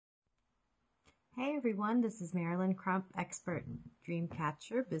Hey everyone, this is Marilen, Crump, expert dream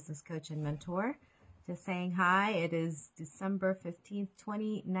catcher, business coach, and mentor. Just saying hi. It is December 15th,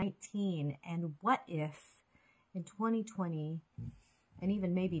 2019. And what if in 2020, and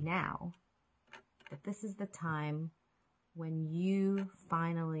even maybe now, that this is the time when you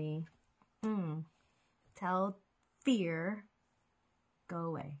finally tell fear, go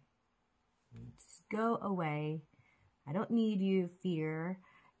away. Just go away. I don't need you, fear.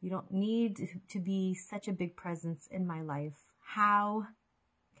 You don't need to be such a big presence in my life. How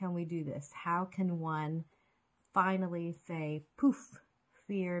can we do this? How can one finally say, poof,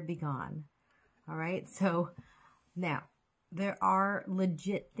 fear be gone? All right. So now there are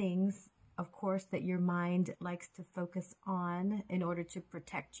legit things, of course, that your mind likes to focus on in order to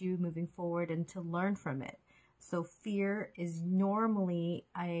protect you moving forward and to learn from it. So fear is normally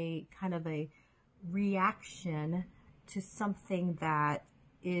a kind of a reaction to something that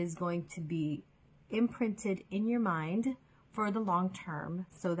is going to be imprinted in your mind for the long term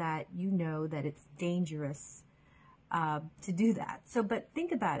so that you know that it's dangerous to do that. So, but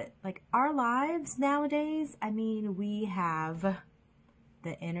think about it. Like our lives nowadays, I mean, we have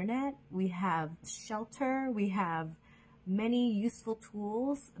the internet, we have shelter, we have many useful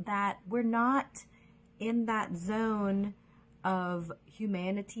tools that we're not in that zone of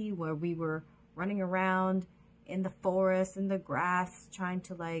humanity where we were running around in the forest, in the grass, trying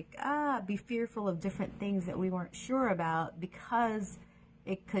to be fearful of different things that we weren't sure about because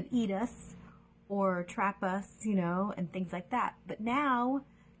it could eat us or trap us, and things like that. But now,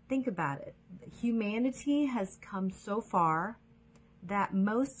 think about it. Humanity has come so far that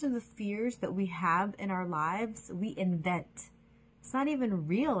most of the fears that we have in our lives, we invent. It's not even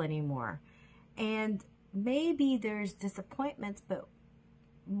real anymore. And maybe there's disappointments, but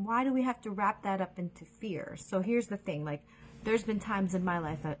why do we have to wrap that up into fear? So here's the thing, there's been times in my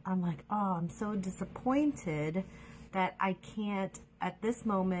life that I'm like, oh, I'm so disappointed that I can't at this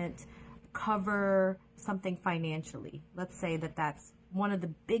moment cover something financially. Let's say that that's one of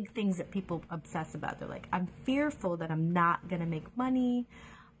the big things that people obsess about. They're like, I'm fearful that I'm not going to make money.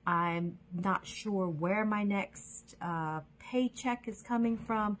 I'm not sure where my next paycheck is coming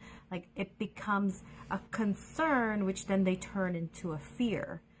from. It becomes a concern, which then they turn into a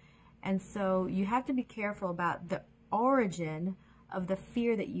fear. And so you have to be careful about the origin of the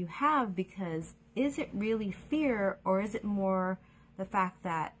fear that you have, because is it really fear, or is it more the fact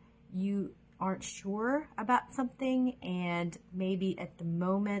that you aren't sure about something and maybe at the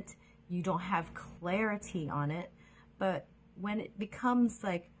moment you don't have clarity on it? But when it becomes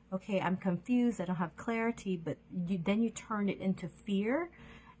like, okay, I'm confused, I don't have clarity, but then you turn it into fear,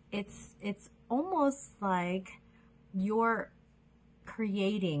 it's almost like you're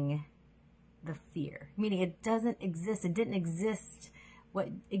creating the fear, meaning it doesn't exist. It didn't exist. What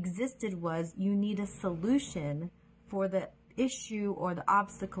existed was you need a solution for the issue or the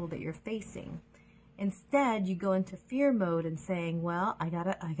obstacle that you're facing. Instead, you go into fear mode and saying, well, I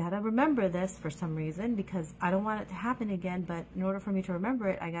gotta remember this for some reason because I don't want it to happen again, but in order for me to remember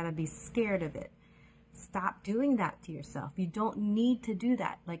it, I gotta be scared of it. Stop doing that to yourself. You don't need to do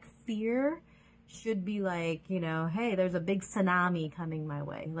that. Fear should be like, hey, there's a big tsunami coming my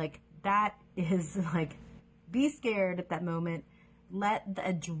way. That is be scared at that moment. Let the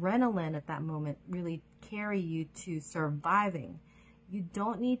adrenaline at that moment really carry you to surviving. You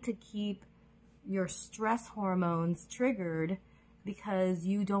don't need to keep your stress hormones triggered because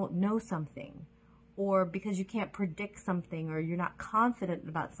you don't know something, or because you can't predict something, or you're not confident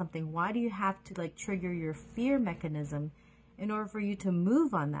about something. Why do you have to trigger your fear mechanism in order for you to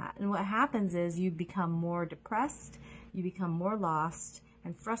move on that? And what happens is you become more depressed, you become more lost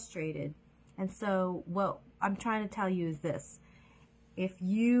and frustrated. And so what I'm trying to tell you is this: if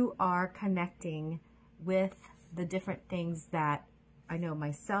you are connecting with the different things that I know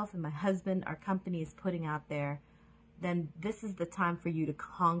myself and my husband, our company is putting out there, then this is the time for you to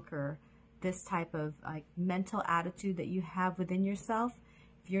conquer this type of mental attitude that you have within yourself.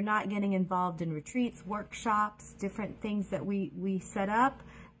 If you're not getting involved in retreats, workshops, different things that we set up,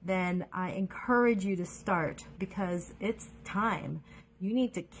 then I encourage you to start, because it's time. You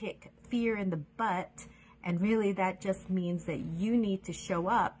need to kick fear in the butt, and really that just means that you need to show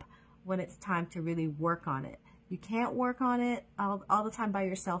up when it's time to really work on it. You can't work on it all the time by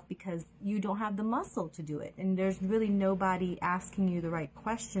yourself because you don't have the muscle to do it. And there's really nobody asking you the right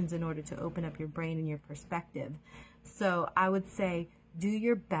questions in order to open up your brain and your perspective. So I would say do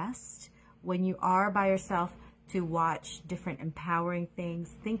your best when you are by yourself to watch different empowering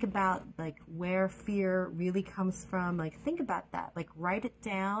things. Think about where fear really comes from. Think about that. Write it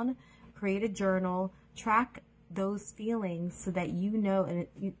down, create a journal, track those feelings so that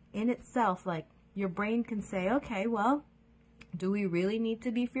in itself, your brain can say, okay, well, do we really need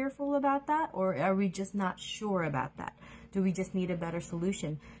to be fearful about that? Or are we just not sure about that? Do we just need a better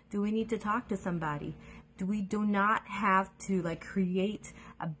solution? Do we need to talk to somebody? We do not have to like create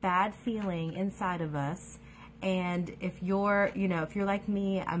a bad feeling inside of us. And if you're, if you're like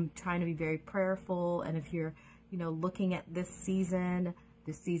me, I'm trying to be very prayerful. And if you're, looking at this season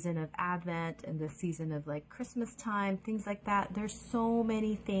of Advent and this season of like Christmas time, things like that, there's so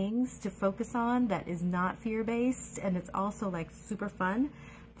many things to focus on that is not fear-based. And it's also like super fun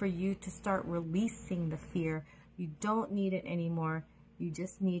for you to start releasing the fear. You don't need it anymore. You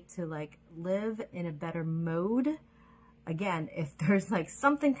just need to like live in a better mode. Again, if there's like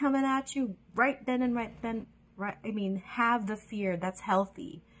something coming at you right then, have the fear. That's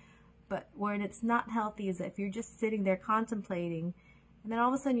healthy. But when it's not healthy is if you're just sitting there contemplating, and then all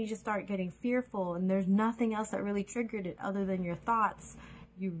of a sudden you just start getting fearful and there's nothing else that really triggered it other than your thoughts.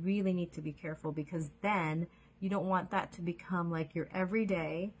 You really need to be careful, because then you don't want that to become like your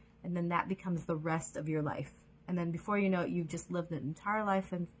everyday, and then that becomes the rest of your life. And then before you know it, you've just lived an entire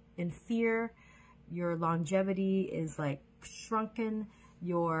life in fear. Your longevity is like shrunken.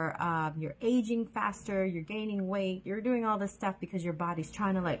 You're aging faster. You're gaining weight. You're doing all this stuff because your body's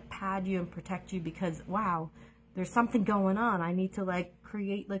trying to like pad you and protect you, because wow, there's something going on. I need to like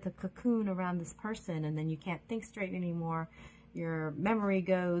create like a cocoon around this person, and then you can't think straight anymore. Your memory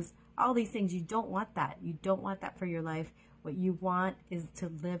goes. All these things. You don't want that. You don't want that for your life. What you want is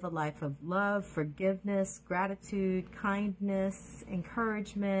to live a life of love, forgiveness, gratitude, kindness,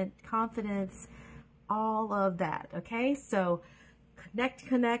 encouragement, confidence, all of that, okay? So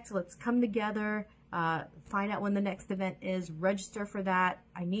connect, let's come together, find out when the next event is, register for that.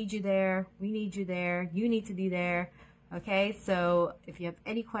 I need you there, we need you there, you need to be there, okay? So if you have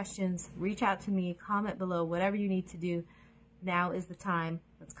any questions, reach out to me, comment below, whatever you need to do. Now is the time.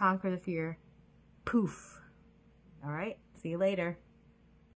 Let's conquer the fear. Poof. All right. See you later.